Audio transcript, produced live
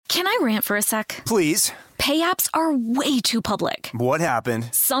Can I rant for a sec? Please. Pay apps are way too public. What happened?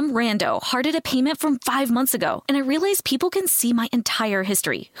 Some rando hearted a payment from 5 months ago, and I realized people can see my entire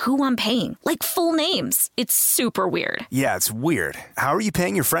history, who I'm paying, like full names. It's super weird. Yeah, it's weird. How are you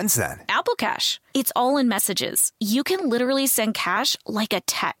paying your friends then? Apple Cash. It's all in messages. You can literally send cash like a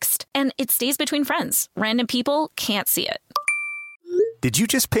text, and it stays between friends. Random people can't see it. Did you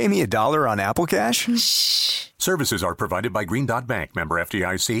just pay me $1 on Apple Cash? Shh. Services are provided by Green Dot Bank. Member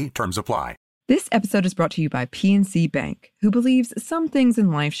FDIC. Terms apply. This episode is brought to you by PNC Bank, who believes some things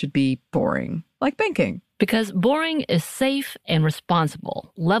in life should be boring, like banking. Because boring is safe and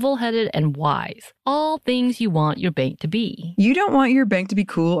responsible, level-headed and wise. All things you want your bank to be. You don't want your bank to be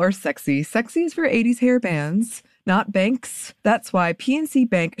cool or sexy. Sexy is for 80s hair bands, not banks. That's why PNC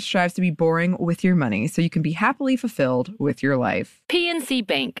Bank strives to be boring with your money so you can be happily fulfilled with your life. PNC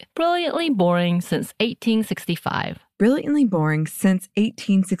Bank, brilliantly boring since 1865. Brilliantly Boring Since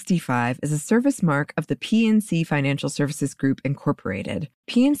 1865 is a service mark of the PNC Financial Services Group, Incorporated.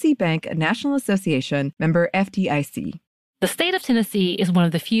 PNC Bank, a National Association, member FDIC. The state of Tennessee is one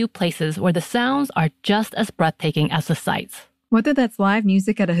of the few places where the sounds are just as breathtaking as the sights. Whether that's live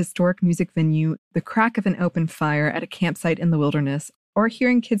music at a historic music venue, the crack of an open fire at a campsite in the wilderness, or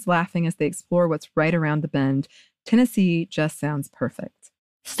hearing kids laughing as they explore what's right around the bend, Tennessee just sounds perfect.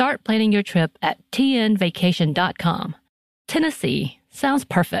 Start planning your trip at tnvacation.com. Tennessee sounds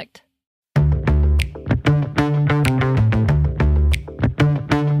perfect.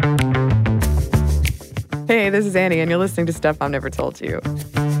 Hey, this is Annie, and you're listening to Stuff Mom Never Told You.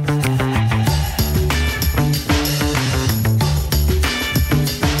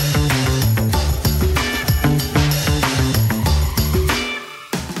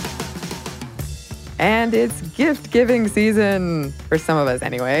 And it's gift-giving season, for some of us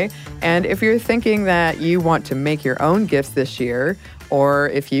anyway. And if you're thinking that you want to make your own gifts this year, or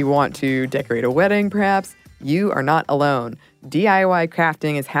if you want to decorate a wedding perhaps, you are not alone. DIY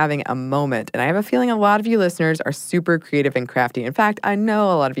crafting is having a moment, and I have a feeling a lot of you listeners are super creative and crafty. In fact, I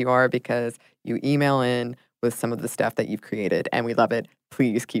know a lot of you are because you email in with some of the stuff that you've created, and we love it.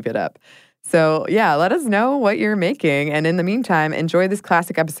 Please keep it up. So yeah, let us know what you're making. And in the meantime, enjoy this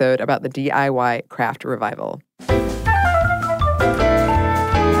classic episode about the DIY craft revival.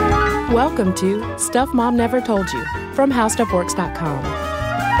 Welcome to Stuff Mom Never Told You from HowStuffWorks.com.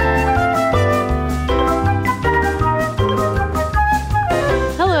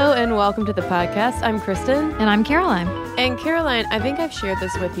 Hello and welcome to the podcast. I'm Kristen. And I'm Caroline. And Caroline, I think I've shared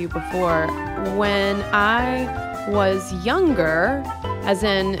this with you before. When I was younger, as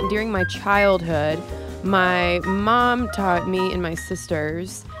in during my childhood, my mom taught me and my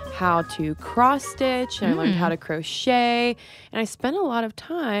sisters how to cross stitch, and I learned how to crochet, and I spent a lot of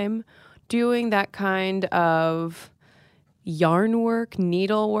time doing that kind of yarn work,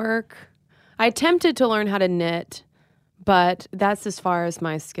 needlework. I attempted to learn how to knit, but that's as far as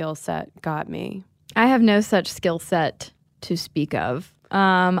my skill set got me. I have no such skill set to speak of.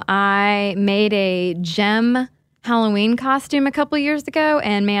 I made a gem Halloween costume a couple years ago,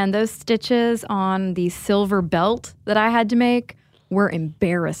 and man, those stitches on the silver belt that I had to make were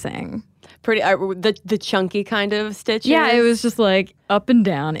embarrassing. Pretty the chunky kind of stitches. Yeah, it was just like up and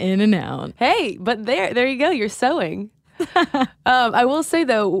down, in and out. Hey, but there you go. You're sewing. I will say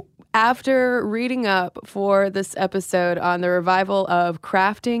though, after reading up for this episode on the revival of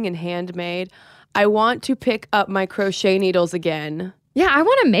crafting and handmade, I want to pick up my crochet needles again. Yeah, I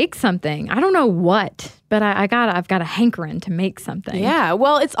want to make something. I don't know what, but I've got a hankering to make something. Yeah,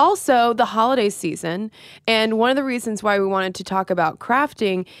 well, it's also the holiday season, and one of the reasons why we wanted to talk about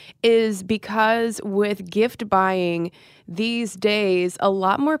crafting is because with gift buying these days, a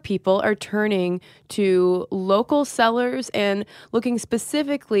lot more people are turning to local sellers and looking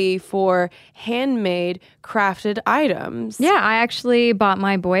specifically for handmade crafted items. Yeah, I actually bought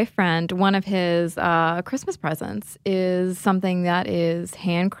my boyfriend one of his Christmas presents is something that is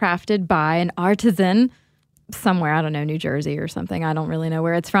handcrafted by an artisan somewhere, I don't know, New Jersey or something. I don't really know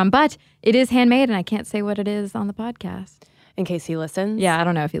where it's from, but it is handmade, and I can't say what it is on the podcast. In case he listens? Yeah, I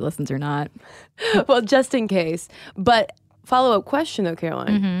don't know if he listens or not. Well, just in case. But follow-up question, though,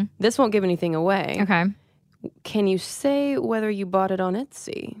 Caroline. This won't give anything away. Okay. Can you say whether you bought it on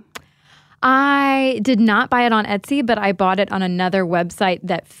Etsy? I did not buy it on Etsy, but I bought it on another website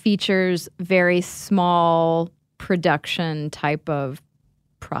that features very small production type of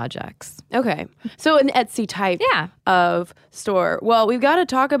projects. Okay. So an Etsy type of store. Well, we've got to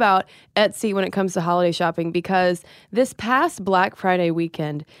talk about Etsy when it comes to holiday shopping because this past Black Friday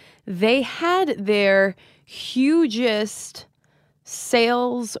weekend, they had their hugest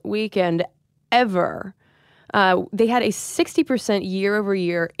sales weekend ever. they had a 60%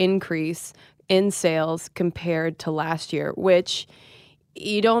 year-over-year increase in sales compared to last year, which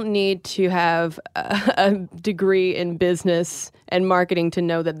you don't need to have a degree in business and marketing to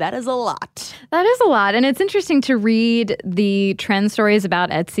know that that is a lot. That is a lot. And it's interesting to read the trend stories about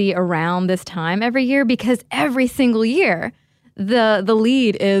Etsy around this time every year, because every single year the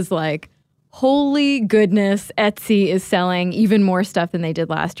lead is like, holy goodness, Etsy is selling even more stuff than they did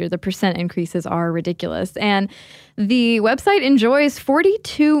last year. The percent increases are ridiculous. And the website enjoys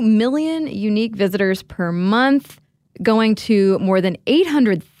 42 million unique visitors per month, going to more than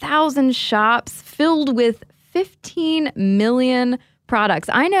 800,000 shops filled with 15 million products.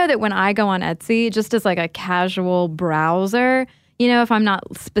 I know that when I go on Etsy, just as like a casual browser, if I'm not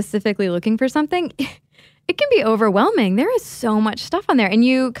specifically looking for something, it can be overwhelming. There is so much stuff on there, and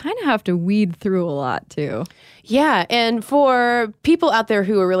you kind of have to weed through a lot too. Yeah, and for people out there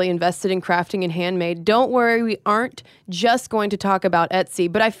who are really invested in crafting and handmade, don't worry, we aren't just going to talk about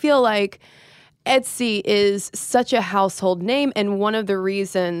Etsy, but I feel like Etsy is such a household name, and one of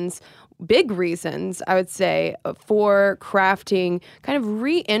the big reasons, I would say, for crafting kind of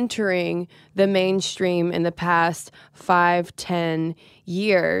re-entering the mainstream in the past 5-10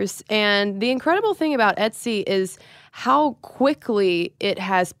 years. And the incredible thing about Etsy is how quickly it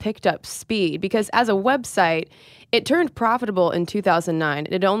has picked up speed, because as a website, it turned profitable in 2009.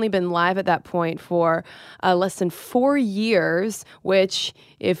 It had only been live at that point for less than 4 years, which,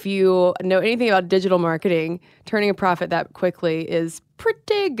 if you know anything about digital marketing, turning a profit that quickly is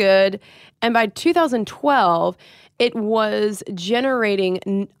pretty good. And by 2012, it was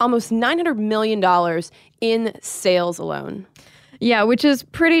generating almost $900 million in sales alone. Yeah, which is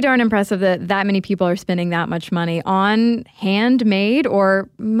pretty darn impressive that many people are spending that much money on handmade or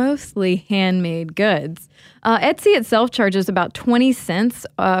mostly handmade goods. Etsy itself charges about 20 cents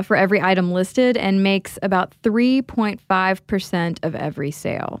for every item listed and makes about 3.5% of every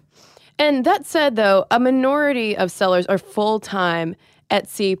sale. And that said, though, a minority of sellers are full-time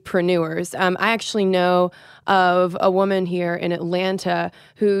Etsy-preneurs. I actually know of a woman here in Atlanta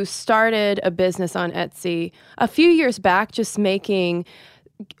who started a business on Etsy a few years back, just making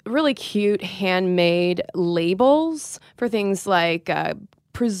really cute handmade labels for things like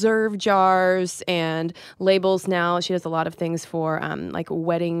preserve jars and labels. Now she does a lot of things for like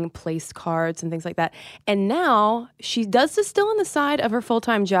wedding place cards and things like that. And now she does this still on the side of her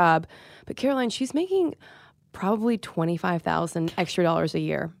full-time job. But Caroline, she's making probably $25,000 extra a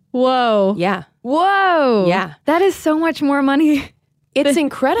year. Whoa. Yeah. Whoa. Yeah. That is so much more money. It's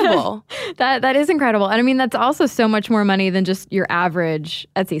incredible. That is incredible. And I mean, that's also so much more money than just your average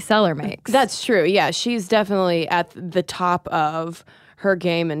Etsy seller makes. That's true. Yeah. She's definitely at the top of her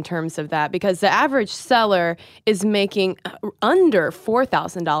game in terms of that, because the average seller is making under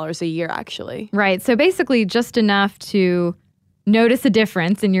 $4,000 a year, actually. Right. So basically just enough to notice a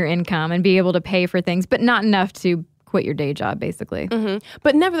difference in your income and be able to pay for things, but not enough to quit your day job, basically. Mm-hmm.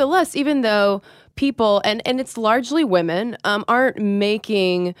 But nevertheless, even though people, and it's largely women, aren't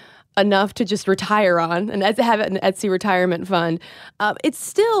making enough to just retire on and have an Etsy retirement fund, it's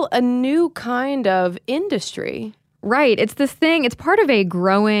still a new kind of industry. Right. It's this thing, it's part of a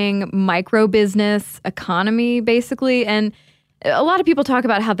growing micro business economy, basically. And a lot of people talk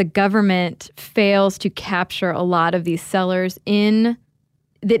about how the government fails to capture a lot of these sellers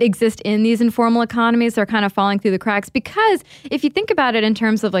that exist in these informal economies. They're kind of falling through the cracks, because if you think about it in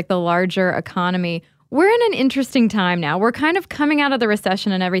terms of like the larger economy, we're in an interesting time now. We're kind of coming out of the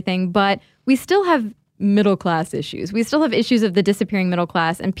recession and everything, but we still have middle class issues. We still have issues of the disappearing middle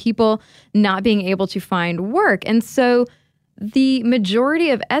class and people not being able to find work. And so the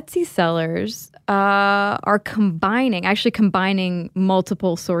majority of Etsy sellers are combining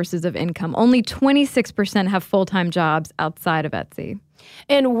multiple sources of income. Only 26% have full-time jobs outside of Etsy.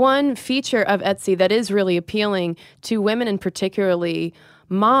 And one feature of Etsy that is really appealing to women, and particularly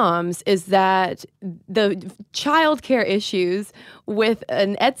moms, is that the childcare issues with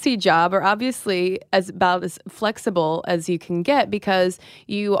an Etsy job are obviously about as flexible as you can get, because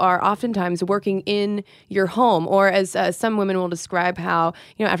you are oftentimes working in your home, or as some women will describe how,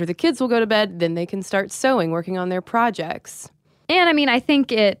 after the kids will go to bed, then they can start sewing, working on their projects. And I mean, I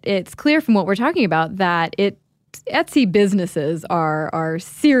think it's clear from what we're talking about that Etsy businesses are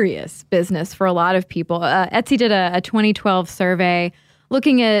serious business for a lot of people. Etsy did a 2012 survey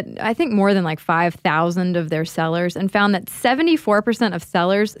looking at, I think, more than like 5,000 of their sellers, and found that 74% of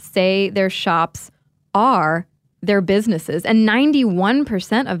sellers say their shops are their businesses. And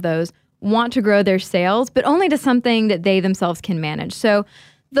 91% of those want to grow their sales, but only to something that they themselves can manage. So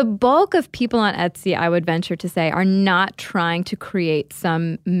The bulk of people on Etsy, I would venture to say, are not trying to create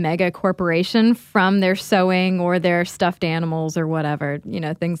some mega corporation from their sewing or their stuffed animals or whatever,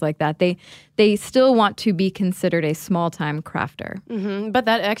 things like that. They still want to be considered a small-time crafter. Mm-hmm. But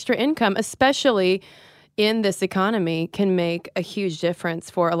that extra income, especially in this economy, can make a huge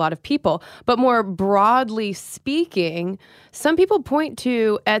difference for a lot of people. But more broadly speaking, some people point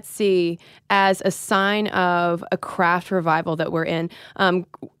to Etsy as a sign of a craft revival that we're in.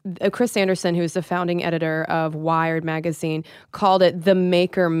 Chris Anderson, who's the founding editor of Wired magazine, called it the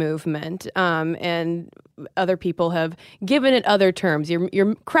maker movement. And other people have given it other terms. Your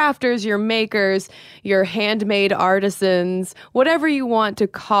crafters, your makers, your handmade artisans, whatever you want to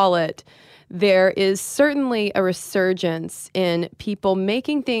call it. There is certainly a resurgence in people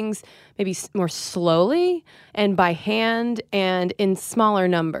making things maybe more slowly and by hand and in smaller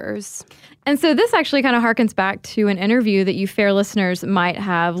numbers. And so this actually kind of harkens back to an interview that you fair listeners might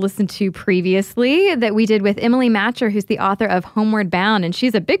have listened to previously that we did with Emily Matcher, who's the author of Homeward Bound. And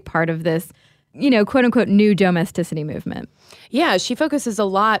she's a big part of this, quote unquote, new domesticity movement. Yeah, she focuses a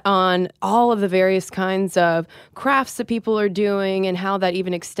lot on all of the various kinds of crafts that people are doing and how that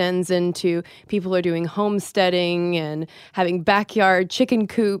even extends into people are doing homesteading and having backyard chicken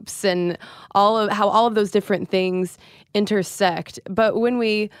coops and how all of those different things intersect. But when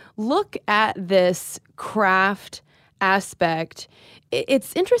we look at this craft aspect,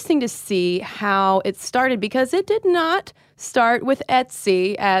 it's interesting to see how it started, because it did not start with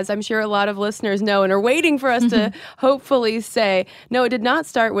Etsy, as I'm sure a lot of listeners know and are waiting for us to hopefully say. No, it did not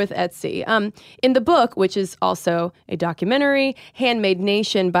start with Etsy. In the book, which is also a documentary, Handmade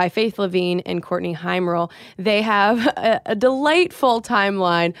Nation by Faith Levine and Courtney Heimerl, they have a delightful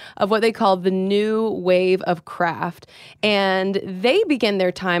timeline of what they call the new wave of craft. And they begin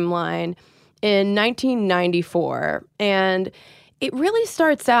their timeline in 1994. And it really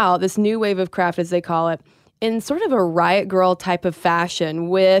starts out, this new wave of craft, as they call it, in sort of a Riot Grrrl type of fashion,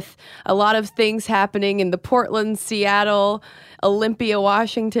 with a lot of things happening in the Portland, Seattle, Olympia,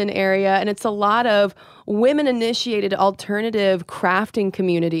 Washington area. And it's a lot of women-initiated alternative crafting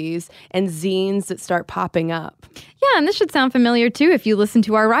communities and zines that start popping up. Yeah, and this should sound familiar, too, if you listen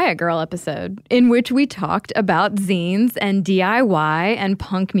to our Riot Grrrl episode, in which we talked about zines and DIY and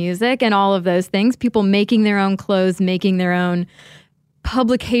punk music and all of those things, people making their own clothes, making their own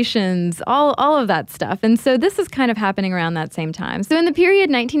publications, all of that stuff. And so this is kind of happening around that same time. So in the period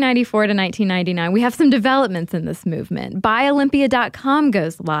 1994 to 1999, we have some developments in this movement. BuyOlympia.com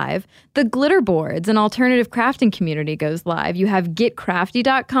goes live. The Glitterboards, an alternative crafting community, goes live. You have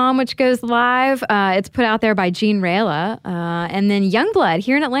GetCrafty.com, which goes live. It's put out there by Gene Rayla. And then Youngblood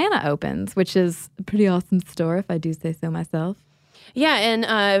here in Atlanta opens, which is a pretty awesome store, if I do say so myself. Yeah,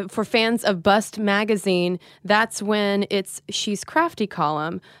 and for fans of Bust Magazine, that's when its She's Crafty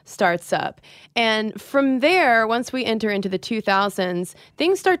column starts up. And from there, once we enter into the 2000s,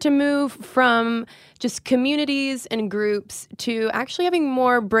 things start to move from just communities and groups to actually having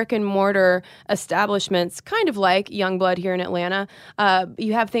more brick and mortar establishments, kind of like Youngblood here in Atlanta.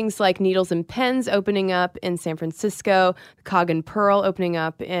 You have things like Needles and Pens opening up in San Francisco, Cog and Pearl opening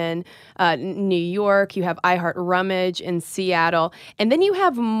up in New York. You have I Heart Rummage in Seattle. And then you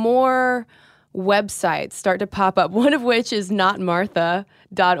have more websites start to pop up, one of which is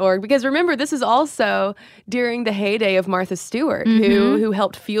notmartha.org. Because remember, this is also during the heyday of Martha Stewart, who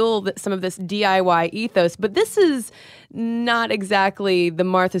helped fuel some of this DIY ethos. But this is not exactly the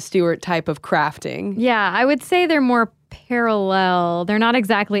Martha Stewart type of crafting. Yeah, I would say they're more parallel. They're not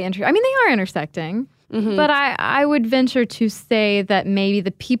exactly I mean, they are intersecting. But I would venture to say that maybe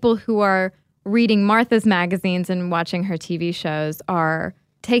the people who are reading Martha's magazines and watching her TV shows are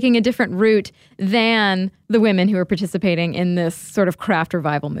taking a different route than the women who are participating in this sort of craft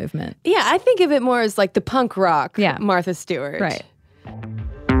revival movement. Yeah, I think of it more as like the punk rock Martha Stewart. Right.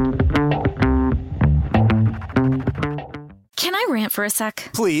 Can I rant for a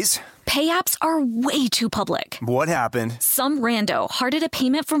sec? Please. Pay apps are way too public. What happened? Some rando hearted a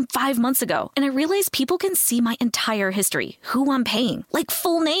payment from 5 months ago, and I realized people can see my entire history, who I'm paying, like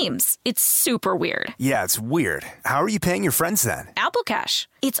full names. It's super weird. Yeah, it's weird. How are you paying your friends then? Apple Cash.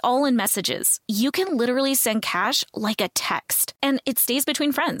 It's all in messages. You can literally send cash like a text, and it stays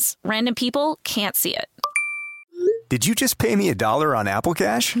between friends. Random people can't see it. Did you just pay me $1 on Apple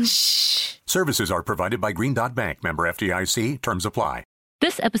Cash? Shh. Services are provided by Green Dot Bank, member FDIC. Terms apply.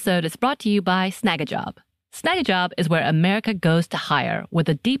 This episode is brought to you by Snagajob. Snagajob is where America goes to hire, with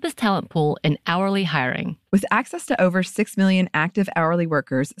the deepest talent pool in hourly hiring. With access to over 6 million active hourly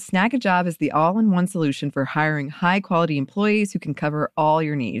workers, Snagajob is the all-in-one solution for hiring high-quality employees who can cover all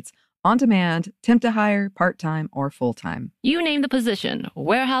your needs, On demand, temp to hire, part-time, or full-time. You name the position: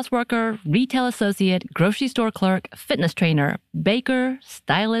 warehouse worker, retail associate, grocery store clerk, fitness trainer, baker,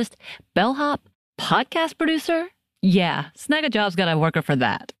 stylist, bellhop, podcast producer. Yeah, Snagajob's got a worker for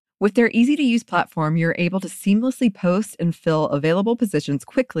that. With their easy-to-use platform, you're able to seamlessly post and fill available positions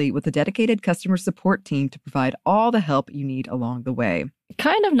quickly with a dedicated customer support team to provide all the help you need along the way.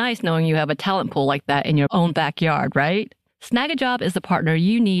 Kind of nice knowing you have a talent pool like that in your own backyard, right? Snagajob is the partner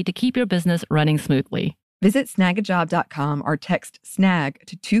you need to keep your business running smoothly. Visit snagajob.com or text SNAG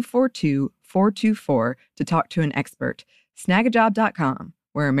to 242-424 to talk to an expert. Snagajob.com,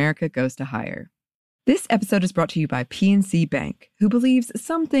 where America goes to hire. This episode is brought to you by PNC Bank, who believes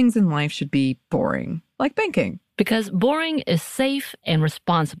some things in life should be boring, like banking. Because boring is safe and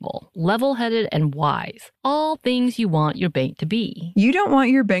responsible, level-headed and wise. All things you want your bank to be. You don't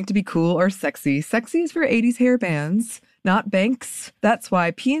want your bank to be cool or sexy. Sexy is for 80s hair bands, not banks. That's why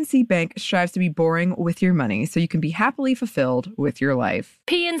PNC Bank strives to be boring with your money so you can be happily fulfilled with your life.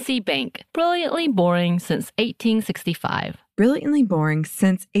 PNC Bank, brilliantly boring since 1865. Brilliantly Boring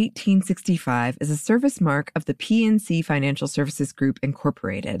Since 1865 is a service mark of the PNC Financial Services Group,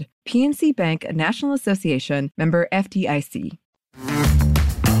 Incorporated. PNC Bank, a National Association, member FDIC.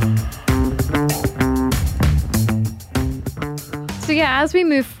 So yeah, as we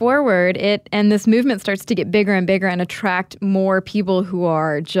move forward, and this movement starts to get bigger and bigger and attract more people who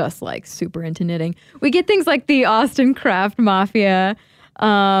are just like super into knitting. We get things like the Austin Craft Mafia,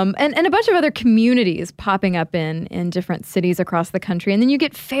 and a bunch of other communities popping up in different cities across the country. And then you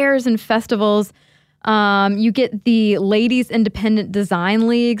get fairs and festivals. You get the Ladies Independent Design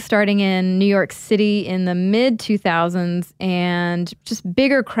League starting in New York City in the mid-2000s, and just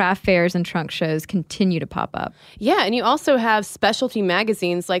bigger craft fairs and trunk shows continue to pop up. Yeah, and you also have specialty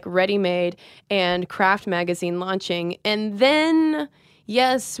magazines like Ready Made and Craft Magazine launching. And then,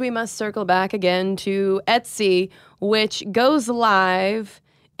 yes, we must circle back again to Etsy, which goes live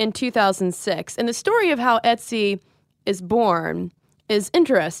in 2006. And the story of how Etsy is born is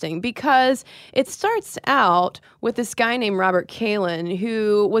interesting because it starts out with this guy named Robert Kalin,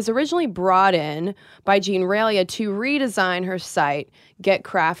 who was originally brought in by Jean Ralia to redesign her site,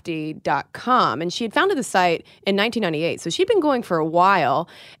 getcrafty.com. And she had founded the site in 1998. So she'd been going for a while.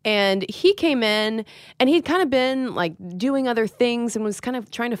 And he came in and he'd kind of been like doing other things and was kind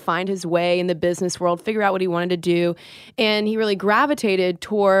of trying to find his way in the business world, figure out what he wanted to do. And he really gravitated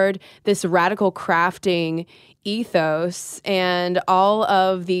toward this radical crafting ethos and all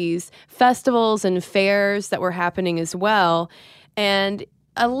of these festivals and fairs that were happening as well. And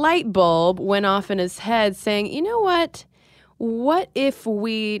a light bulb went off in his head saying, you know what? What if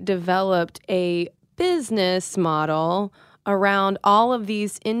we developed a business model around all of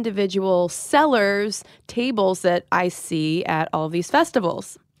these individual sellers' tables that I see at all of these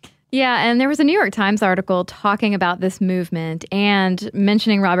festivals? Yeah, and there was a New York Times article talking about this movement and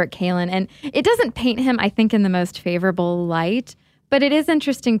mentioning Robert Kalin. And it doesn't paint him, I think, in the most favorable light. But it is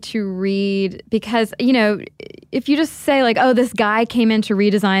interesting to read because, you know, if you just say like, oh, this guy came in to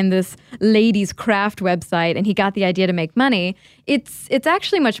redesign this ladies' craft website and he got the idea to make money, it's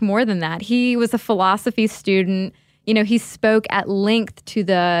actually much more than that. He was a philosophy student. You know, he spoke at length to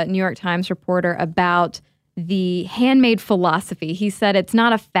the New York Times reporter about the handmade philosophy. He said it's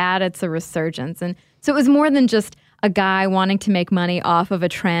not a fad, it's a resurgence. And so it was more than just a guy wanting to make money off of a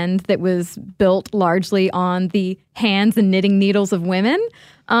trend that was built largely on the hands and knitting needles of women.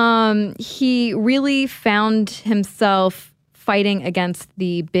 He really found himself fighting against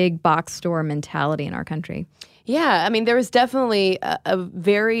the big box store mentality in our country. Yeah, I mean, there was definitely a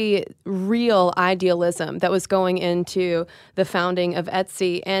very real idealism that was going into the founding of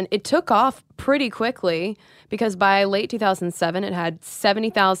Etsy, and it took off pretty quickly because by late 2007, it had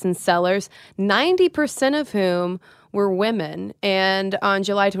 70,000 sellers, 90% of whom were women. And on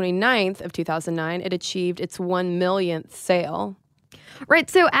July 29th of 2009, it achieved its 1 millionth sale. Right.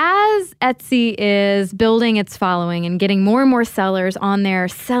 So as Etsy is building its following and getting more and more sellers on there,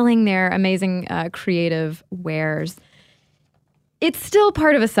 selling their amazing creative wares, it's still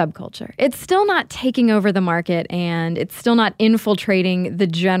part of a subculture. It's still not taking over the market, and it's still not infiltrating the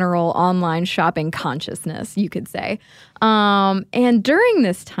general online shopping consciousness, you could say. And during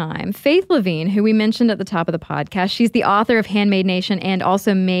this time, Faith Levine, who we mentioned at the top of the podcast, she's the author of Handmade Nation and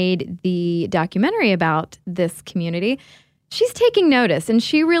also made the documentary about this community. She's taking notice, and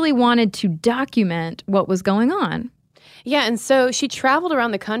she really wanted to document what was going on. Yeah, and so she traveled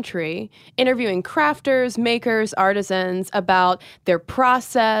around the country interviewing crafters, makers, artisans about their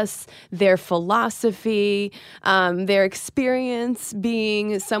process, their philosophy, their experience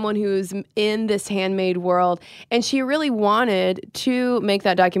being someone who's in this handmade world. And she really wanted to make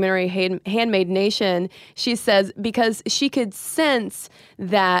that documentary, Handmade Nation, she says, because she could sense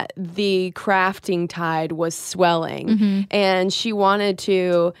that the crafting tide was swelling. And she wanted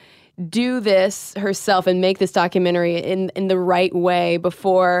to do this herself and make this documentary in the right way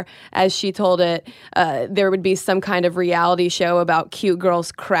before, as she told it, there would be some kind of reality show about cute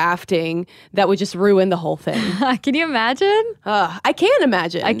girls crafting that would just ruin the whole thing. Can you imagine? I can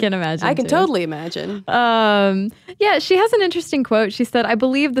imagine. I can imagine. I can too. totally imagine. Yeah, she has an interesting quote. She said, "I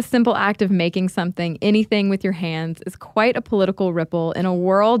believe the simple act of making something, anything with your hands, is quite a political ripple in a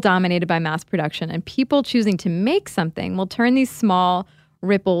world dominated by mass production, and people choosing to make something will turn these small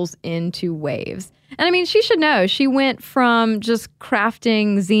ripples into waves." And I mean, she should know. She went from just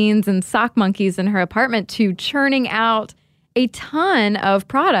crafting zines and sock monkeys in her apartment to churning out a ton of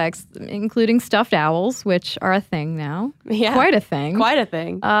products, including stuffed owls, which are a thing now. Yeah. Quite a thing. Quite a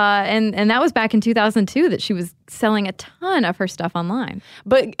thing. And that was back in 2002 that she was selling a ton of her stuff online.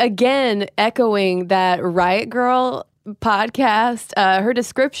 But again, echoing that Riot Girl podcast, her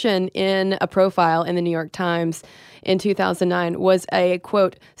description in a profile in the New York Times in 2009 was a,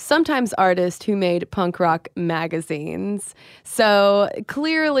 quote, sometimes artist who made punk rock magazines. So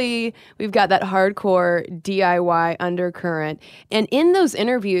clearly we've got that hardcore DIY undercurrent. And in those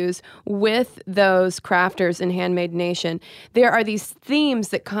interviews with those crafters in Handmade Nation, there are these themes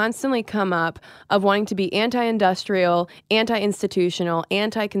that constantly come up of wanting to be anti-industrial, anti-institutional,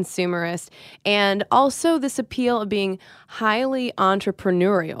 anti-consumerist, and also this appeal of being highly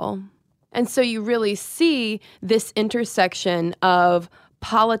entrepreneurial. And so you really see this intersection of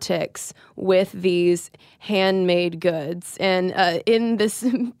politics with these handmade goods. And in this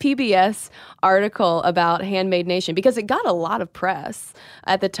PBS article about Handmade Nation, because it got a lot of press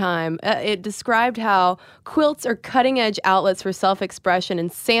at the time, it described how quilts are cutting-edge outlets for self-expression,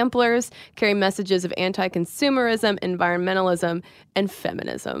 and samplers carry messages of anti-consumerism, environmentalism, and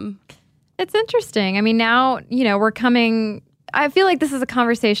feminism. It's interesting. I mean, now, we're coming... I feel like this is a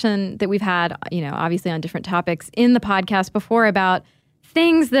conversation that we've had, obviously on different topics in the podcast before about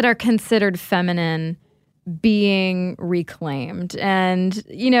things that are considered feminine being reclaimed. And,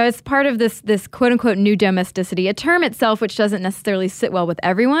 it's part of this quote unquote new domesticity, a term itself which doesn't necessarily sit well with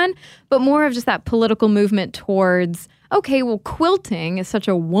everyone, but more of just that political movement towards, okay, well, quilting is such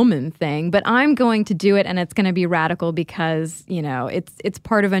a woman thing, but I'm going to do it and it's going to be radical because, it's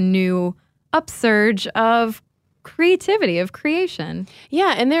part of a new upsurge of creativity, of creation.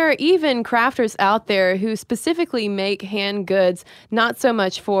 Yeah, and there are even crafters out there who specifically make hand goods, not so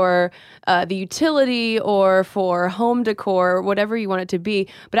much for the utility or for home decor, whatever you want it to be,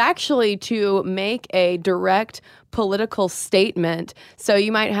 but actually to make a direct political statement. So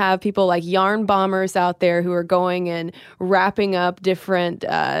you might have people like yarn bombers out there who are going and wrapping up different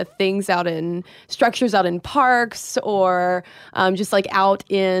things out in structures out in parks or just like out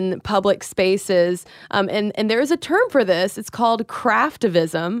in public spaces. And there is a term for this. It's called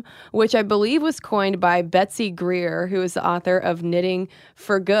craftivism, which I believe was coined by Betsy Greer, who is the author of Knitting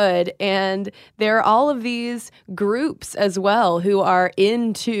for Good. And there are all of these groups as well who are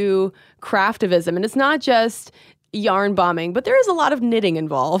into craftivism. And it's not just yarn bombing, but there is a lot of knitting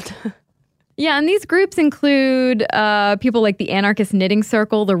involved. Yeah, and these groups include people like the Anarchist Knitting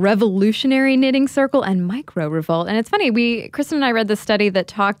Circle, the Revolutionary Knitting Circle, and Micro Revolt. And it's funny, Kristen and I read this study that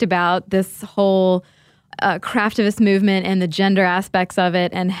talked about this whole craftivist movement and the gender aspects of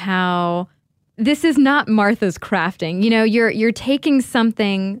it, and how this is not Martha's crafting. You're taking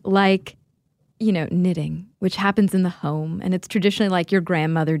something like, knitting, which happens in the home, and it's traditionally like your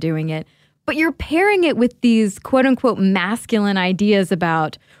grandmother doing it. But you're pairing it with these quote-unquote masculine ideas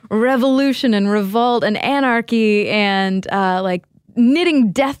about revolution and revolt and anarchy and like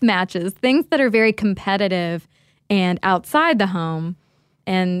knitting death matches, things that are very competitive and outside the home,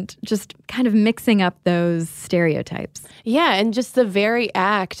 and just kind of mixing up those stereotypes. Yeah, and just the very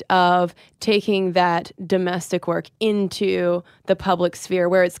act of taking that domestic work into the public sphere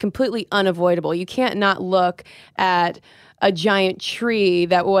where it's completely unavoidable. You can't not look at a giant tree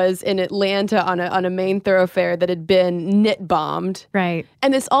that was in Atlanta on a main thoroughfare that had been knit bombed. Right.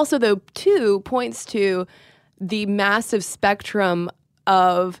 And this also, though, too, points to the massive spectrum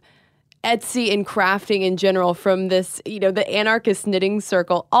of Etsy and crafting in general, from this, the Anarchist Knitting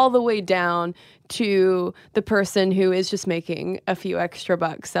Circle all the way down to the person who is just making a few extra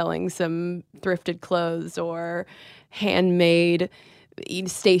bucks selling some thrifted clothes or handmade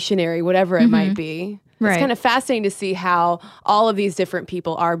stationery, whatever it might be. It's kind of fascinating to see how all of these different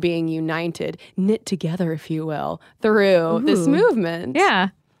people are being united, knit together, if you will, through this movement. Yeah.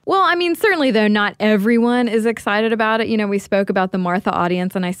 Well, I mean, certainly, though, not everyone is excited about it. You know, we spoke about the Martha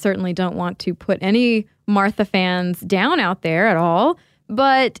audience, and I certainly don't want to put any Martha fans down out there at all.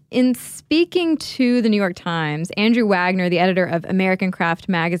 But in speaking to the New York Times, Andrew Wagner, the editor of American Craft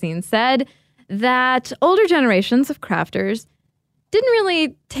magazine, said that older generations of crafters didn't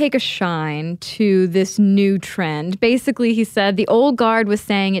really take a shine to this new trend. Basically, he said, the old guard was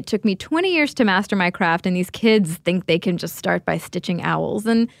saying it took me 20 years to master my craft, and these kids think they can just start by stitching owls.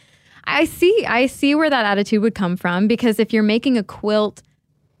 And I see where that attitude would come from, because if you're making a quilt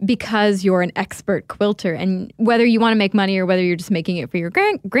because you're an expert quilter, and whether you want to make money or whether you're just making it for your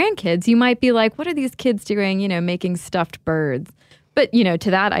grandkids, you might be like, what are these kids doing, making stuffed birds? But,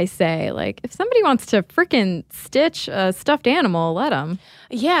 to that I say, like, if somebody wants to frickin' stitch a stuffed animal, let them.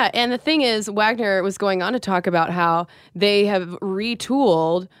 Yeah, and the thing is, Wagner was going on to talk about how they have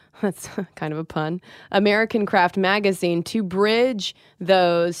retooled, that's kind of a pun, American Craft magazine to bridge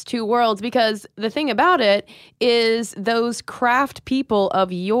those two worlds, because the thing about it is those craft people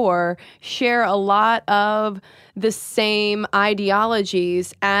of yore share a lot of the same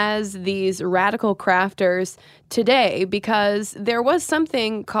ideologies as these radical crafters today, because there was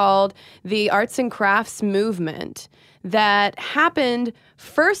something called the arts and crafts movement that happened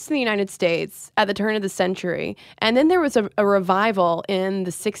first in the United States at the turn of the century, and then there was a revival in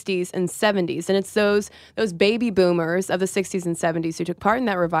the 60s and 70s, and it's those baby boomers of the 60s and 70s who took part in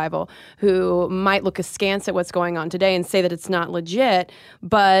that revival who might look askance at what's going on today and say that it's not legit,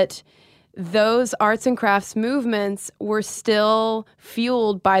 but those arts and crafts movements were still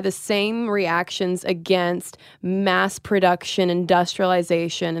fueled by the same reactions against mass production,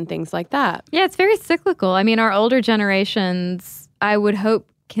 industrialization, and things like that. Yeah, it's very cyclical. I mean, our older generations, I would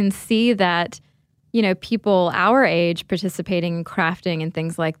hope, can see that, people our age participating in crafting and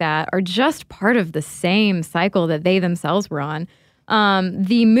things like that are just part of the same cycle that they themselves were on.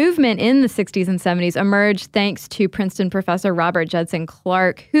 The movement in the 60s and 70s emerged thanks to Princeton professor Robert Judson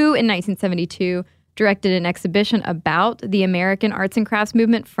Clark, who in 1972 directed an exhibition about the American arts and crafts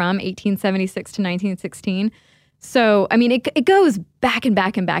movement from 1876 to 1916. So, I mean, it goes back and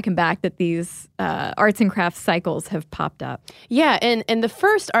back and back and back that these arts and crafts cycles have popped up. Yeah, and the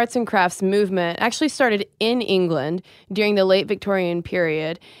first arts and crafts movement actually started in England during the late Victorian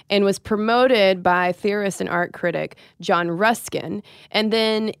period and was promoted by theorist and art critic John Ruskin. And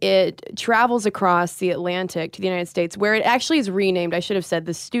then it travels across the Atlantic to the United States, where it actually is renamed, I should have said,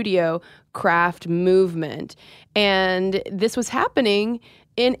 the Studio Craft Movement. And this was happening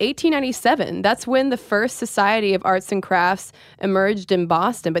in 1897. That's when the first Society of Arts and Crafts emerged in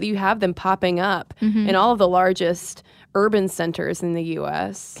Boston, but you have them popping up in all of the largest urban centers in the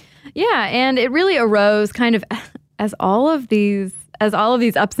U.S. Yeah, and it really arose kind of as all of these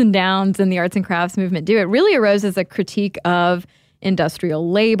ups and downs in the arts and crafts movement do. It really arose as a critique of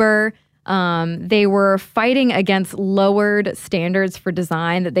industrial labor. They were fighting against lowered standards for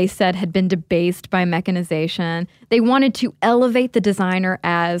design that they said had been debased by mechanization. They wanted to elevate the designer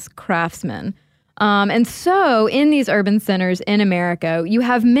as craftsmen. And so in these urban centers in America, you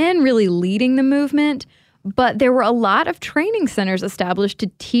have men really leading the movement, but there were a lot of training centers established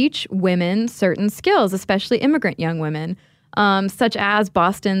to teach women certain skills, especially immigrant young women, such as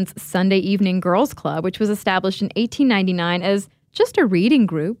Boston's Sunday Evening Girls Club, which was established in 1899 as just a reading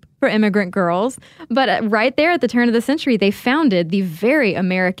group for immigrant girls. But right there at the turn of the century, they founded the very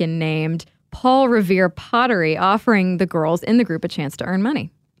American named Paul Revere Pottery, offering the girls in the group a chance to earn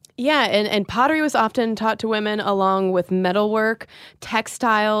money. Yeah, and pottery was often taught to women along with metalwork,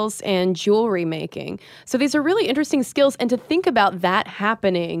 textiles, and jewelry making. So these are really interesting skills, and to think about that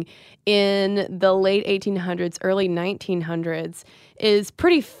happening in the late 1800s, early 1900s is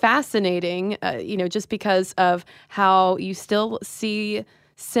pretty fascinating, just because of how you still see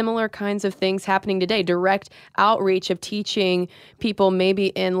similar kinds of things happening today. Direct outreach of teaching people maybe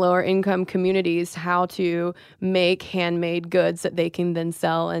in lower income communities how to make handmade goods that they can then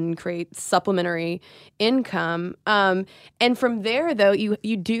sell and create supplementary income. And from there, though,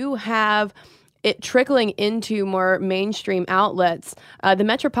 you do have it trickling into more mainstream outlets. The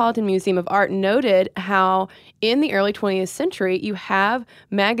Metropolitan Museum of Art noted how in the early 20th century, you have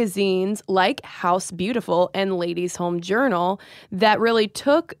magazines like House Beautiful and Ladies' Home Journal that really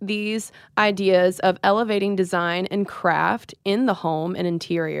took these ideas of elevating design and craft in the home and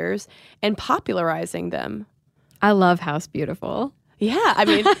interiors and popularizing them. I love House Beautiful. Yeah, I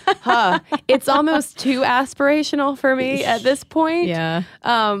mean, it's almost too aspirational for me at this point. Yeah.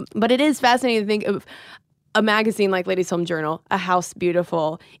 But it is fascinating to think of a magazine like Ladies Home Journal, A House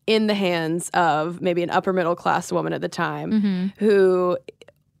Beautiful, in the hands of maybe an upper middle class woman at the time who,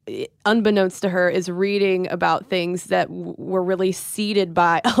 unbeknownst to her, is reading about things that were really seeded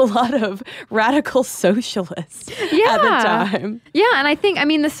by a lot of radical socialists at the time. Yeah, and I think,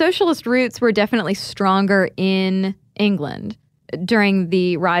 the socialist roots were definitely stronger in England during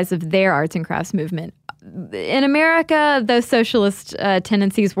the rise of their arts and crafts movement. In America, those socialist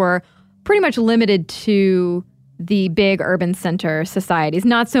tendencies were pretty much limited to the big urban center societies,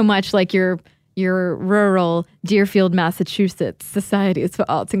 not so much like your rural Deerfield, Massachusetts societies for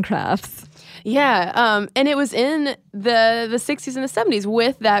arts and crafts. Yeah, and it was in the 60s and the 70s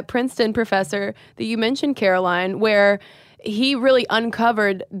with that Princeton professor that you mentioned, Caroline, where he really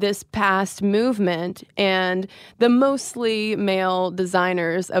uncovered this past movement and the mostly male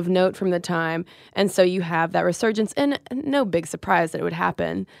designers of note from the time. And so you have that resurgence, and no big surprise that it would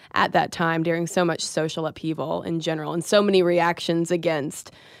happen at that time during so much social upheaval in general and so many reactions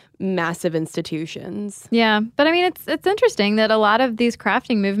against massive institutions. Yeah, but it's interesting that a lot of these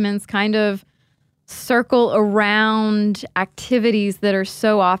crafting movements kind of circle around activities that are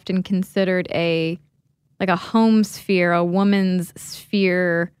so often considered a home sphere, a woman's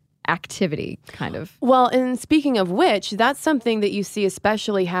sphere activity, kind of. Well, and speaking of which, that's something that you see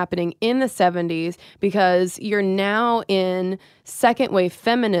especially happening in the 70s because you're now in second wave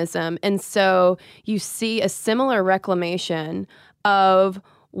feminism. And so you see a similar reclamation of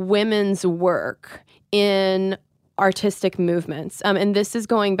women's work in artistic movements. And this is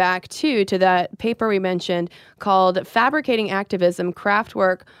going back to that paper we mentioned called Fabricating Activism,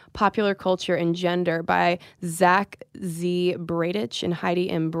 Craftwork, Popular Culture, and Gender by Zach Z. Bradich and Heidi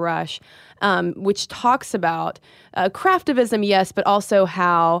M. Brush, which talks about craftivism, yes, but also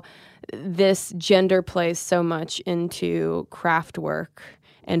how this gender plays so into craftwork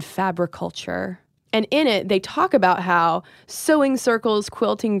and fabriculture. And in it, they talk about how sewing circles,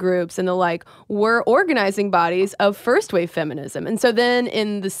 quilting groups, and the like were organizing bodies of first-wave feminism. And so then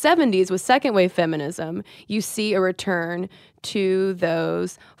in the 70s with second-wave feminism, you see a return to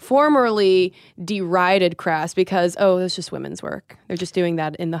those formerly derided crafts because, it's just women's work. They're just doing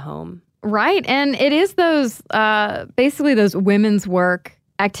that in the home. Right. And it is those, basically those women's work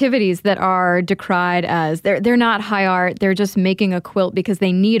activities that are decried as they're not high art. They're just making a quilt because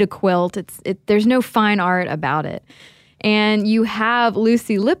they need a quilt. There's no fine art about it. And you have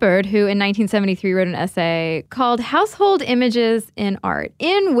Lucy Lippard, who in 1973 wrote an essay called Household Images in Art,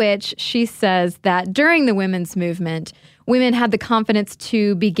 in which she says that during the women's movement, women had the confidence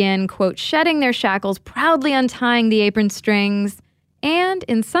to begin, quote, shedding their shackles, proudly untying the apron strings, and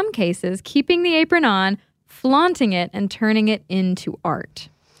in some cases, keeping the apron on, flaunting it, and turning it into art.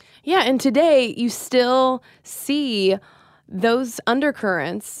 Yeah, and today you still see those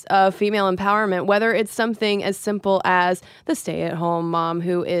undercurrents of female empowerment, whether it's something as simple as the stay-at-home mom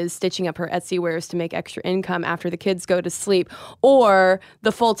who is stitching up her Etsy wares to make extra income after the kids go to sleep, or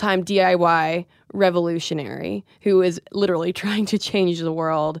the full-time DIY revolutionary who is literally trying to change the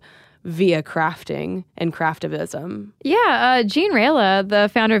world via crafting and craftivism. Yeah, Jean Rayla, the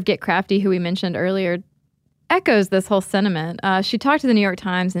founder of Get Crafty, who we mentioned earlier, echoes this whole sentiment. She talked to the New York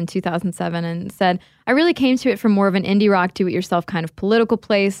Times in 2007 and said, I really came to it from more of an indie rock, do-it-yourself kind of political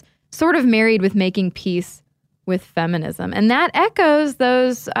place, sort of married with making peace with feminism. And that echoes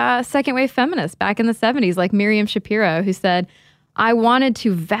those second-wave feminists back in the 70s, like Miriam Shapiro, who said, I wanted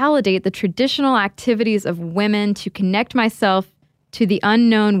to validate the traditional activities of women, to connect myself to the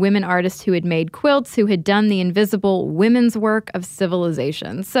unknown women artists who had made quilts, who had done the invisible women's work of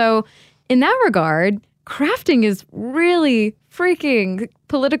civilization. So in that regard, crafting is really freaking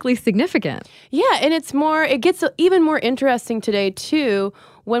politically significant. Yeah, and it gets even more interesting today, too,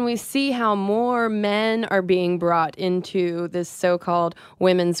 when we see how more men are being brought into this so-called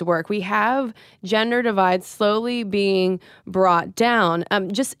women's work. We have gender divides slowly being brought down.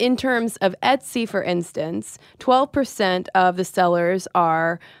 Just in terms of Etsy, for instance, 12% of the sellers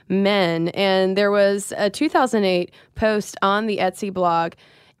are men. And there was a 2008 post on the Etsy blog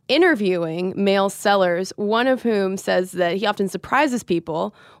interviewing male sellers, one of whom says that he often surprises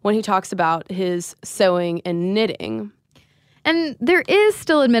people when he talks about his sewing and knitting. And there is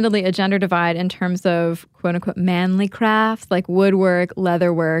still admittedly a gender divide in terms of quote-unquote manly crafts like woodwork,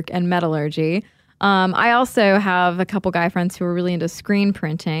 leatherwork, and metallurgy. I also have a couple guy friends who are really into screen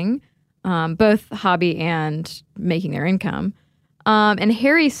printing, both hobby and making their income. And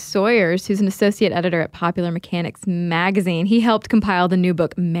Harry Sawyers, who's an associate editor at Popular Mechanics magazine, he helped compile the new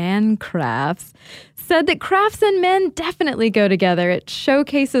book, Man Crafts, said that crafts and men definitely go together. It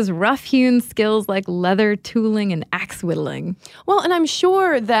showcases rough-hewn skills like leather tooling and axe whittling. Well, and I'm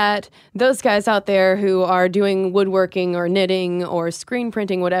sure that those guys out there who are doing woodworking or knitting or screen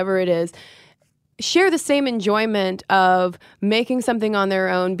printing, whatever it is, share the same enjoyment of making something on their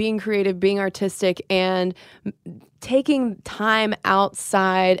own, being creative, being artistic, and taking time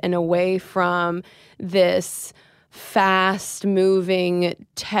outside and away from this fast-moving,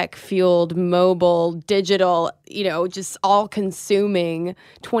 tech-fueled, mobile, digital, just all-consuming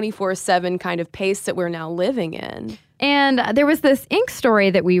 24/7 kind of pace that we're now living in. And there was this Inc. story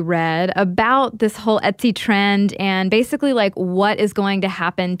that we read about this whole Etsy trend and basically like what is going to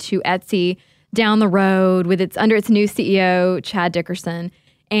happen to Etsy down the road with under its new CEO, Chad Dickerson.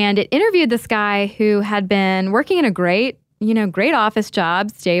 And it interviewed this guy who had been working in a great office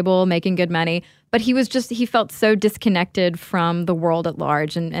job, stable, making good money. But he felt so disconnected from the world at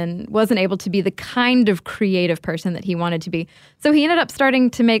large and wasn't able to be the kind of creative person that he wanted to be. So he ended up starting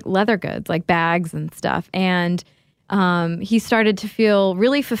to make leather goods, like bags and stuff. And he started to feel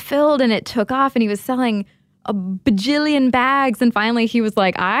really fulfilled, and it took off, and he was selling a bajillion bags. And finally he was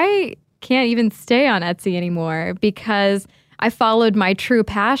like, I can't even stay on Etsy anymore because I followed my true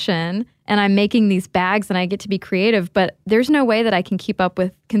passion and I'm making these bags and I get to be creative, but there's no way that I can keep up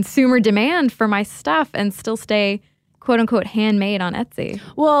with consumer demand for my stuff and still stay quote unquote handmade on Etsy.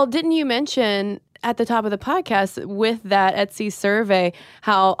 Well, didn't you mention at the top of the podcast with that Etsy survey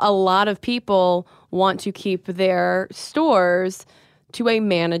how a lot of people want to keep their stores to a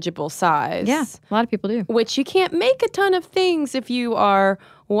manageable size? Yeah, a lot of people do. Which you can't make a ton of things if you are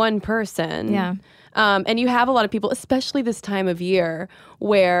one person. Yeah. And you have a lot of people, especially this time of year,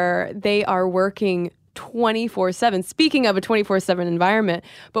 where they are working 24/7. Speaking of a 24/7 environment,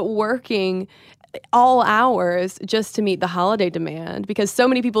 but working all hours just to meet the holiday demand, because so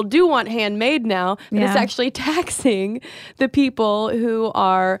many people do want handmade now that it's actually taxing the people who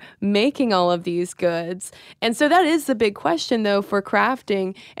are making all of these goods. And so that is the big question, though, for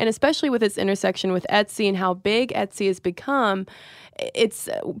crafting, and especially with its intersection with Etsy and how big Etsy has become. It's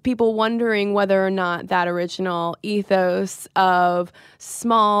people wondering whether or not that original ethos of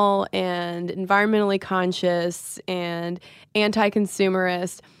small and environmentally conscious and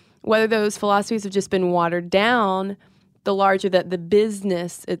anti-consumerist, whether those philosophies have just been watered down the larger that the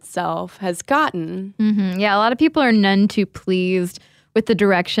business itself has gotten. Mm-hmm. Yeah, a lot of people are none too pleased with the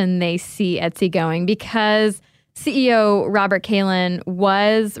direction they see Etsy going because CEO Robert Kalin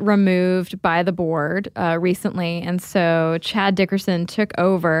was removed by the board recently, and so Chad Dickerson took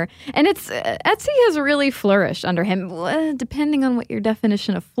over. And Etsy has really flourished under him, depending on what your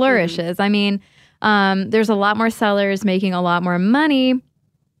definition of flourish is. I mean, there's a lot more sellers making a lot more money,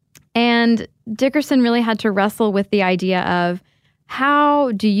 and Dickerson really had to wrestle with the idea of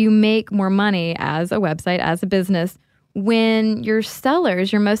how do you make more money as a website, as a business, when your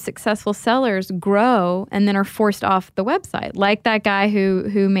sellers, your most successful sellers, grow and then are forced off the website, like that guy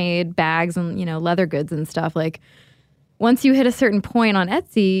who made bags and leather goods and stuff. Like once you hit a certain point on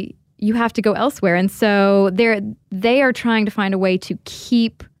Etsy, you have to go elsewhere, and so they are trying to find a way to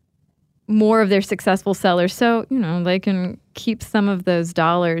keep more of their successful sellers, so they can keep some of those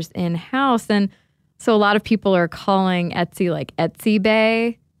dollars in house. And so a lot of people are calling Etsy like Etsy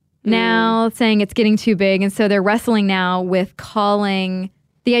Bay now, saying it's getting too big. And so they're wrestling now with the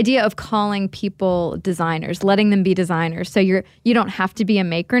idea of calling people designers, letting them be designers. So you don't have to be a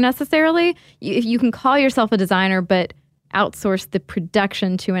maker necessarily. You can call yourself a designer, but outsource the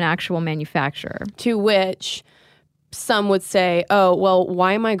production to an actual manufacturer. To which some would say, oh, well,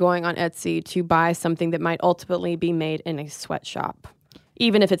 why am I going on Etsy to buy something that might ultimately be made in a sweatshop,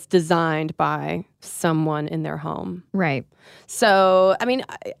 even if it's designed by someone in their home? Right. So, I mean,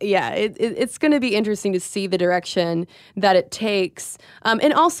 yeah, it's going to be interesting to see the direction that it takes.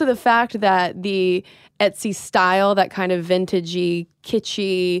 And also the fact that the Etsy style, that kind of vintagey,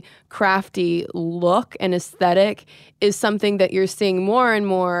 kitschy, crafty look and aesthetic is something that you're seeing more and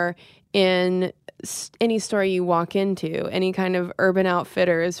more in any store you walk into, any kind of Urban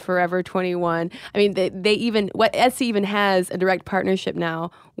Outfitters, Forever 21. I mean, Etsy even has a direct partnership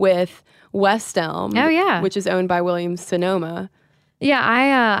now with West Elm. Oh, yeah. Which is owned by Williams-Sonoma.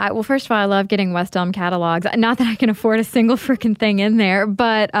 Yeah, well, first of all, I love getting West Elm catalogs. Not that I can afford a single freaking thing in there,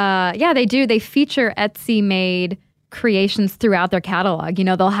 but yeah, they do. They feature Etsy-made creations throughout their catalog.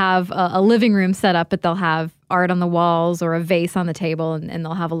 They'll have a living room set up, but they'll have art on the walls or a vase on the table, and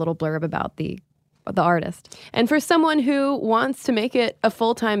they'll have a little blurb about the artist. And for someone who wants to make it a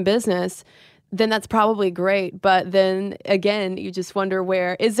full-time business, then that's probably great. But then again, you just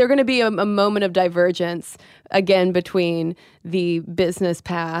wonder, is there going to be a moment of divergence again between the business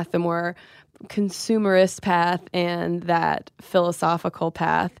path, the more consumerist path and that philosophical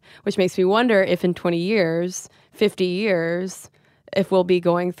path, which makes me wonder if in 20 years, 50 years, if we'll be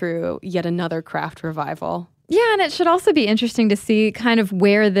going through yet another craft revival. Yeah, and it should also be interesting to see kind of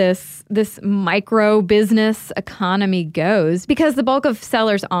where this micro business economy goes, because the bulk of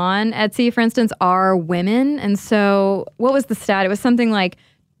sellers on Etsy, for instance, are women. And so what was the stat? It was something like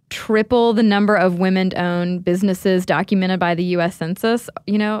triple the number of women-owned businesses documented by the U.S. Census.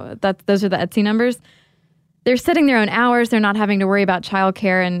 You know, those are the Etsy numbers. They're setting their own hours. They're not having to worry about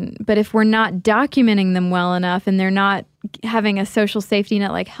childcare. But if we're not documenting them well enough and they're not having a social safety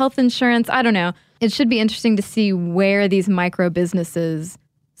net like health insurance, I don't know. It should be interesting to see where these micro businesses,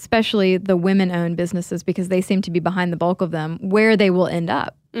 especially the women-owned businesses, because they seem to be behind the bulk of them, where they will end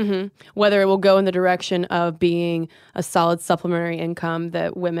up. Mm-hmm. Whether it will go in the direction of being a solid supplementary income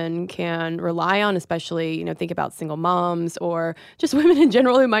that women can rely on, especially, you know, think about single moms or just women in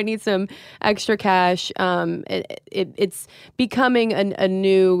general who might need some extra cash. It's becoming a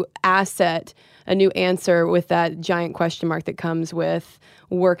new asset, a new answer with that giant question mark that comes with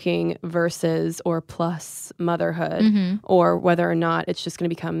working versus or plus motherhood, or whether or not it's just going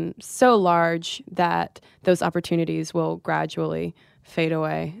to become so large that those opportunities will gradually fade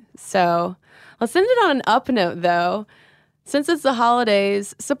away. So let's end it on an up note, though. Since it's the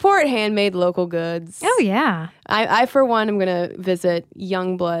holidays, support handmade local goods. Oh, yeah. I for one, am going to visit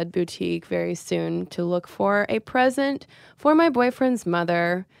Youngblood Boutique very soon to look for a present for my boyfriend's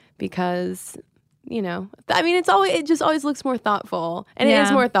mother because, you know, I mean, it just always looks more thoughtful. And it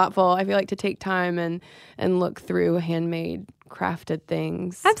is more thoughtful, I feel like, to take time and look through handmade crafted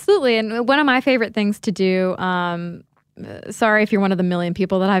things. Absolutely. And one of my favorite things to do, sorry if you're one of the million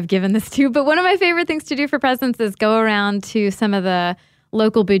people that I've given this to, but one of my favorite things to do for presents is go around to some of the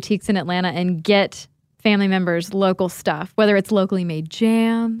local boutiques in Atlanta and get family members local stuff, whether it's locally made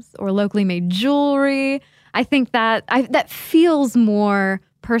jams or locally made jewelry. I think that feels more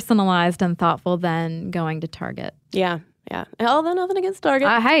personalized and thoughtful than going to Target. Yeah. Yeah. Although nothing against Target.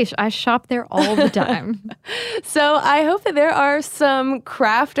 Hey, I shop there all the time. So I hope that there are some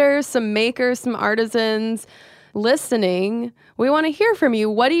crafters, some makers, some artisans listening. We want to hear from you.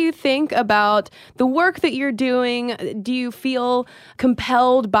 What do you think about the work that you're doing? Do you feel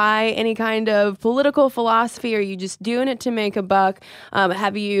compelled by any kind of political philosophy? Are you just doing it to make a buck?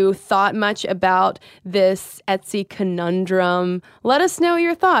 Have you thought much about this Etsy conundrum? Let us know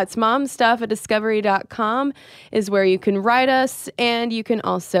your thoughts. momstuff@discovery.com is where you can write us, and you can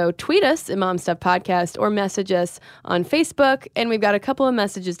also tweet us at Momstuff Podcast or message us on Facebook. And we've got a couple of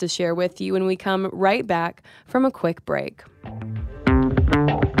messages to share with you when we come right back from a quick break.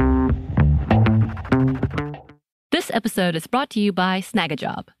 This episode is brought to you by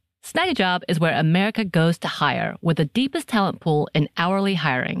Snagajob. Snagajob is where America goes to hire, with the deepest talent pool in hourly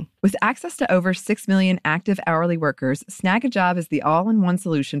hiring. With access to over 6 million active hourly workers, Snagajob is the all-in-one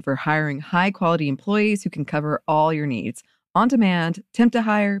solution for hiring high-quality employees who can cover all your needs. On demand, temp to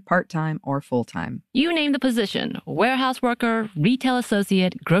hire, part-time, or full-time. You name the position: warehouse worker, retail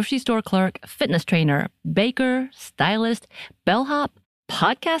associate, grocery store clerk, fitness trainer, baker, stylist, bellhop,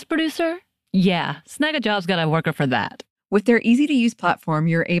 podcast producer. Yeah, Snagajob's got a worker for that. With their easy-to-use platform,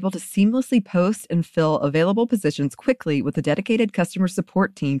 you're able to seamlessly post and fill available positions quickly with a dedicated customer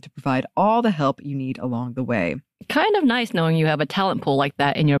support team to provide all the help you need along the way. Kind of nice knowing you have a talent pool like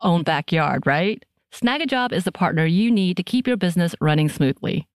that in your own backyard, right? Snagajob is the partner you need to keep your business running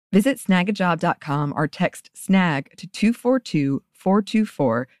smoothly. Visit snagajob.com or text SNAG to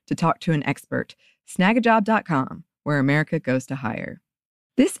 242-424 to talk to an expert. Snagajob.com, where America goes to hire.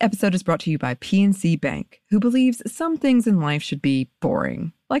 This episode is brought to you by PNC Bank, who believes some things in life should be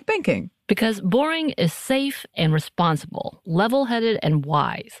boring, like banking. Because boring is safe and responsible, level-headed and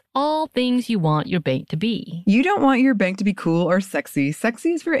wise. All things you want your bank to be. You don't want your bank to be cool or sexy.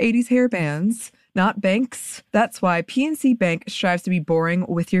 Sexy is for 80s hair bands, not banks. That's why PNC Bank strives to be boring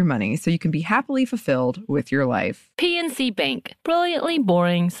with your money so you can be happily fulfilled with your life. PNC Bank, brilliantly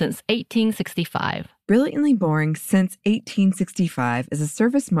boring since 1865. Brilliantly Boring Since 1865 is a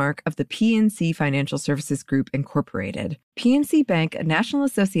service mark of the PNC Financial Services Group, Incorporated. PNC Bank, a National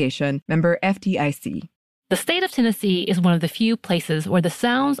Association, member FDIC. The state of Tennessee is one of the few places where the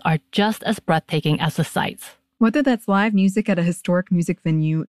sounds are just as breathtaking as the sights. Whether that's live music at a historic music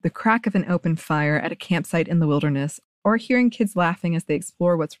venue, the crack of an open fire at a campsite in the wilderness, or hearing kids laughing as they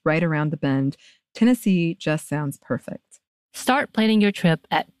explore what's right around the bend, Tennessee just sounds perfect. Start planning your trip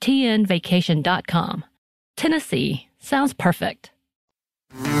at tnvacation.com. Tennessee sounds perfect.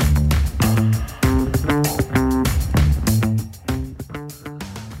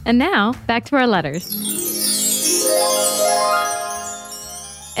 And now, back to our letters.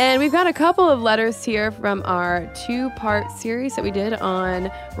 And we've got a couple of letters here from our 2-part series that we did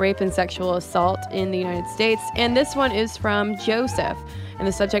on rape and sexual assault in the United States. And this one is from Joseph. And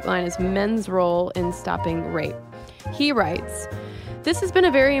the subject line is men's role in stopping rape. He writes, "This has been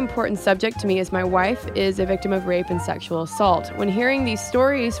a very important subject to me as my wife is a victim of rape and sexual assault. When hearing these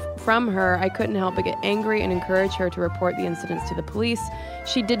stories from her, I couldn't help but get angry and encourage her to report the incidents to the police.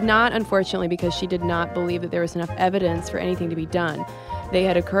 She did not, unfortunately, because she did not believe that there was enough evidence for anything to be done. They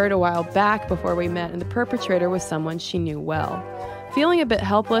had occurred a while back before we met, and the perpetrator was someone she knew well. Feeling a bit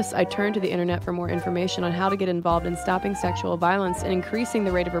helpless, I turned to the internet for more information on how to get involved in stopping sexual violence and increasing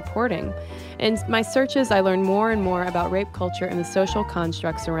the rate of reporting. In my searches, I learned more and more about rape culture and the social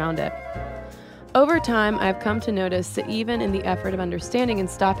constructs around it. Over time, I have come to notice that even in the effort of understanding and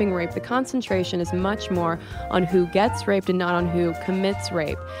stopping rape, the concentration is much more on who gets raped and not on who commits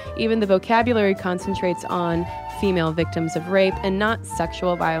rape. Even the vocabulary concentrates on female victims of rape and not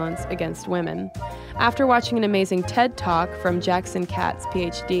sexual violence against women. After watching an amazing TED Talk from Jackson Katz,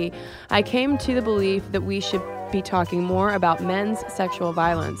 PhD, I came to the belief that we should be talking more about men's sexual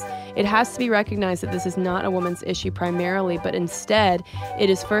violence. It has to be recognized that this is not a woman's issue primarily, but instead, it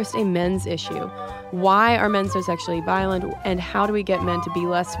is first a men's issue. Why are men so sexually violent, and how do we get men to be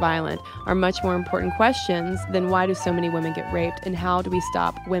less violent are much more important questions than why do so many women get raped, and how do we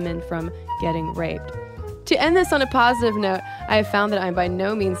stop women from getting raped. To end this on a positive note, I have found that I am by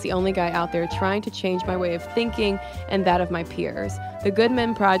no means the only guy out there trying to change my way of thinking and that of my peers. The Good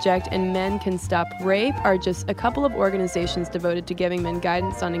Men Project and Men Can Stop Rape are just a couple of organizations devoted to giving men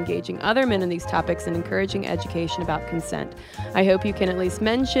guidance on engaging other men in these topics and encouraging education about consent. I hope you can at least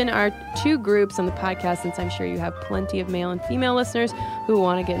mention our 2 groups on the podcast, since I'm sure you have plenty of male and female listeners who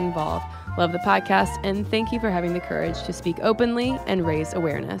want to get involved. Love the podcast, and thank you for having the courage to speak openly and raise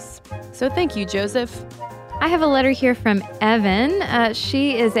awareness." So thank you, Joseph. I have a letter here from Evan.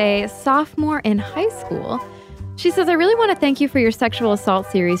 She is a sophomore in high school. She says, "I really want to thank you for your sexual assault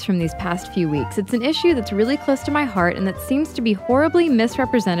series from these past few weeks. It's an issue that's really close to my heart and that seems to be horribly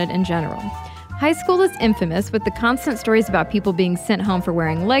misrepresented in general. High school is infamous with the constant stories about people being sent home for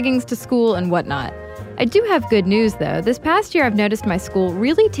wearing leggings to school and whatnot. I do have good news, though. This past year, I've noticed my school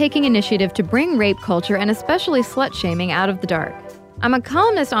really taking initiative to bring rape culture and especially slut-shaming out of the dark. I'm a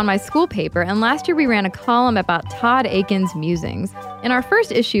columnist on my school paper, and last year we ran a column about Todd Aiken's musings. In our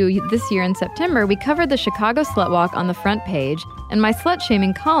first issue this year in September, we covered the Chicago Slut Walk on the front page, and my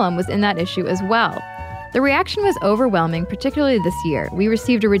slut-shaming column was in that issue as well. The reaction was overwhelming, particularly this year. We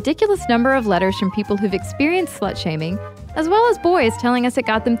received a ridiculous number of letters from people who've experienced slut-shaming, as well as boys telling us it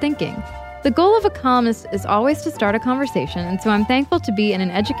got them thinking. The goal of a columnist is always to start a conversation, and so I'm thankful to be in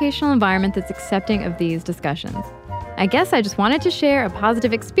an educational environment that's accepting of these discussions. I guess I just wanted to share a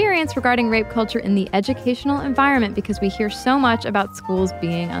positive experience regarding rape culture in the educational environment because we hear so much about schools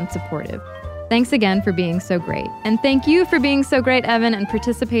being unsupportive. Thanks again for being so great. And thank you for being so great, Evan, and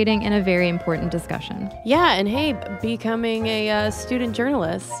participating in a very important discussion." Yeah, and hey, becoming a student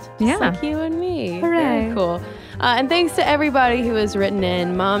journalist. Just like you and me. Hooray. Very cool. And thanks to everybody who has written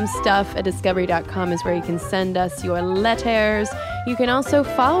in. Momstuff@discovery.com is where you can send us your letters. You can also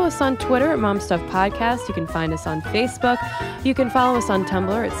follow us on Twitter at MomStuffPodcast. You can find us on Facebook. You can follow us on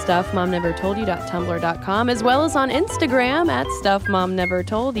Tumblr at StuffMomNeverToldYou.tumblr.com, as well as on Instagram at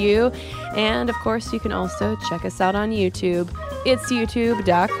StuffMomNeverToldYou. And of course, you can also check us out on YouTube. It's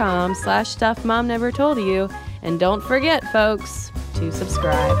youtube.com/StuffMomNeverToldYou. And don't forget, folks, to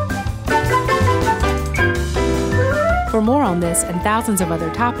subscribe. For more on this and thousands of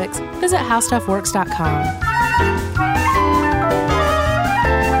other topics, visit HowStuffWorks.com.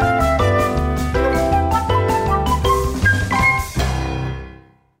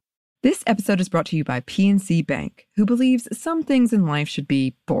 This episode is brought to you by PNC Bank, who believes some things in life should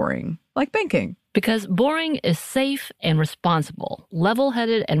be boring, like banking. Because boring is safe and responsible,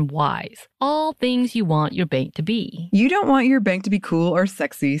 level-headed and wise. All things you want your bank to be. You don't want your bank to be cool or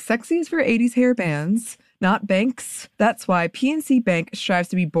sexy. Sexy is for 80s hair bands, not banks. That's why PNC Bank strives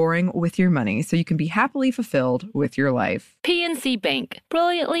to be boring with your money so you can be happily fulfilled with your life. PNC Bank,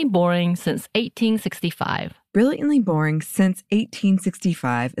 brilliantly boring since 1865. Brilliantly Boring Since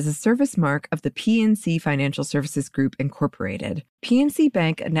 1865 is a service mark of the PNC Financial Services Group, Incorporated. PNC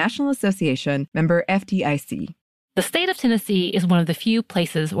Bank, a National Association, member FDIC. The state of Tennessee is one of the few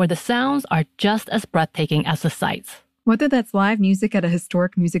places where the sounds are just as breathtaking as the sights. Whether that's live music at a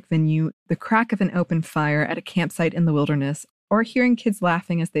historic music venue, the crack of an open fire at a campsite in the wilderness, or hearing kids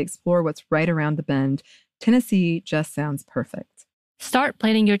laughing as they explore what's right around the bend, Tennessee just sounds perfect. Start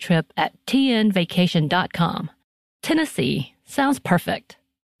planning your trip at tnvacation.com. Tennessee sounds perfect.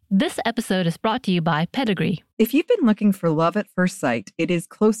 This episode is brought to you by Pedigree. If you've been looking for love at first sight, it is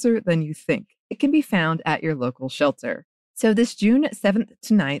closer than you think. It can be found at your local shelter. So this June 7th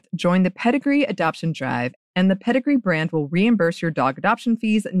to 9th, join the Pedigree Adoption Drive, and the Pedigree brand will reimburse your dog adoption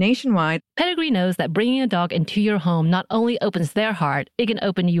fees nationwide. Pedigree knows that bringing a dog into your home not only opens their heart, it can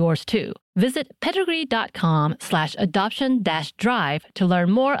open yours too. Visit pedigree.com/adoption-drive to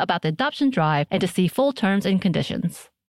learn more about the adoption drive and to see full terms and conditions.